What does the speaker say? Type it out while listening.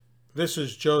This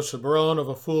is Joseph Barone of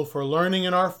A Fool for Learning,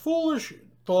 and our foolish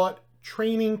thought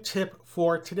training tip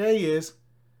for today is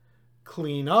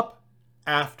clean up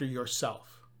after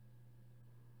yourself.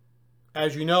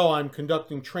 As you know, I'm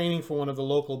conducting training for one of the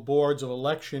local boards of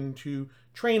election to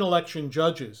train election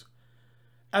judges.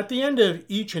 At the end of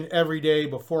each and every day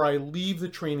before I leave the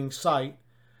training site,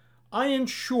 I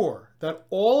ensure that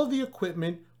all of the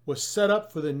equipment was set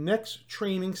up for the next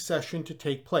training session to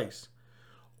take place.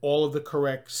 All of the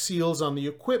correct seals on the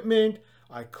equipment,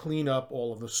 I clean up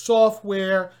all of the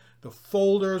software, the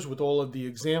folders with all of the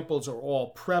examples are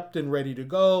all prepped and ready to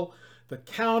go, the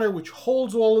counter which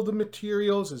holds all of the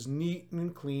materials is neat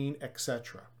and clean,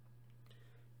 etc.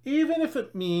 Even if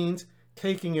it means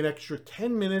taking an extra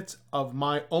 10 minutes of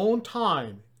my own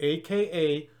time,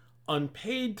 aka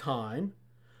unpaid time,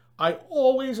 I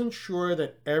always ensure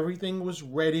that everything was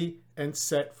ready and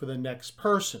set for the next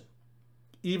person,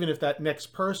 even if that next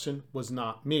person was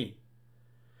not me.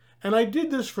 And I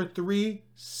did this for 3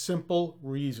 simple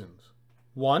reasons.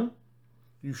 1,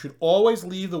 you should always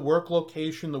leave the work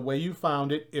location the way you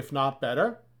found it, if not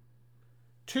better.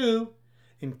 2,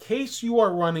 in case you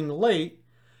are running late,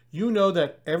 you know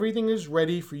that everything is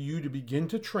ready for you to begin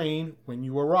to train when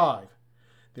you arrive.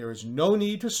 There is no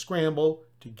need to scramble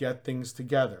to get things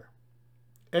together.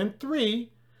 And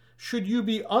 3, should you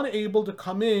be unable to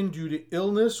come in due to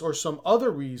illness or some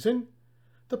other reason,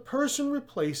 the person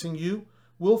replacing you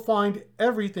will find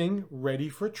everything ready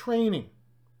for training.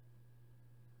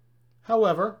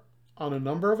 However, on a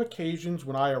number of occasions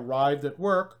when I arrived at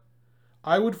work,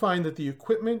 I would find that the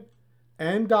equipment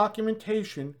and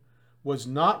documentation was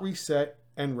not reset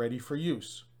and ready for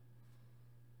use.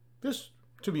 This,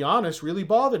 to be honest, really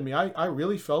bothered me. I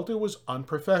really felt it was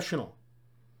unprofessional.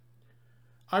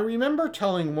 I remember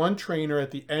telling one trainer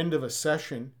at the end of a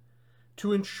session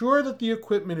to ensure that the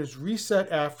equipment is reset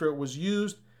after it was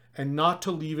used and not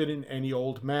to leave it in any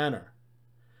old manner.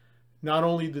 Not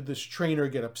only did this trainer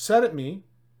get upset at me,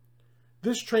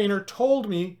 this trainer told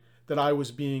me that I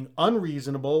was being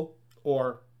unreasonable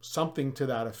or something to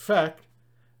that effect,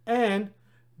 and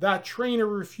that trainer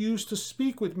refused to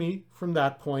speak with me from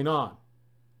that point on.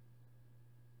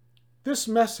 This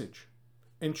message,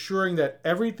 ensuring that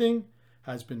everything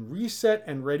has been reset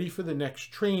and ready for the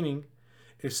next training,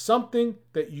 is something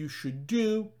that you should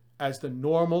do as the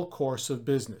normal course of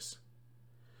business.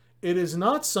 It is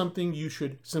not something you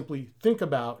should simply think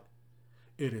about.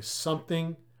 It is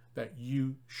something that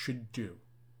you should do.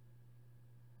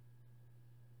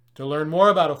 To learn more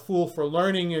about A Fool for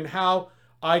Learning and how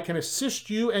I can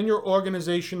assist you and your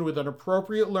organization with an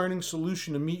appropriate learning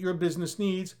solution to meet your business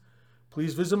needs,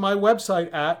 please visit my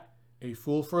website at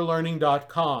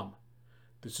afoolforlearning.com.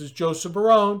 This is Joseph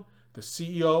Barone, the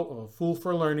CEO of A Fool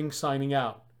for Learning, signing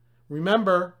out.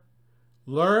 Remember,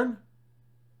 learn,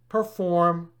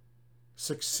 perform,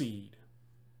 succeed.